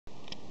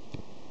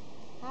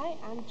Hi,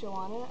 I'm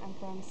Joanna. I'm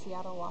from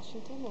Seattle,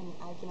 Washington, and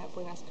I've been at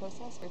Buenas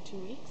Cosas for 2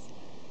 weeks.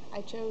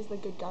 I chose the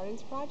Good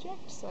Gardens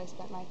project, so I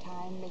spent my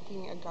time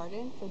making a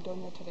garden for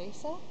Doña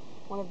Teresa,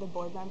 one of the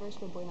board members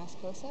for Buenas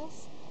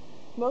Cosas.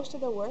 Most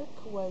of the work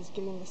was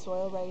getting the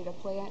soil ready to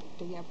plant,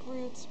 digging up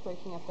roots,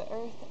 breaking up the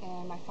earth,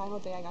 and my final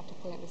day I got to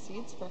plant the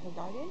seeds for her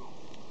garden.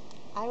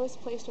 I was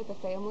placed with a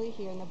family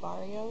here in the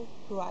barrio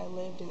who I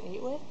lived and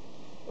ate with.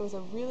 It was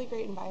a really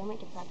great environment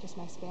to practice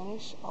my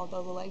Spanish,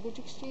 although the language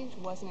exchange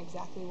wasn't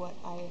exactly what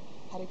I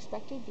had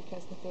expected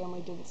because the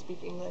family didn't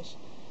speak English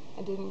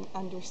and didn't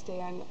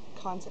understand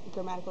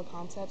grammatical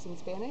concepts in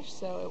Spanish,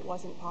 so it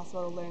wasn't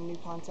possible to learn new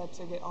concepts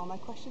or get all my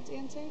questions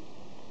answered.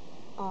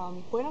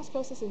 Buenas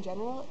Cosas in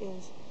general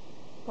is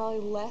probably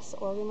less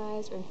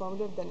organized or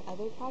informative than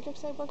other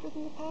projects I've worked with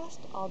in the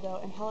past,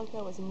 although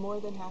Angelica was more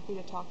than happy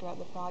to talk about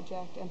the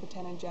project and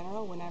pretend in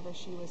general whenever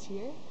she was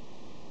here.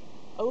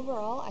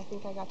 Overall, I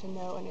think I got to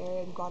know an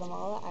area in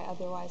Guatemala I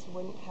otherwise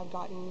wouldn't have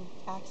gotten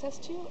access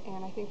to,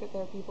 and I think that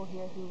there are people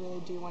here who really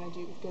do want to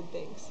do good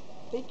things.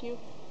 Thank you.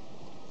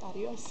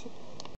 Adios.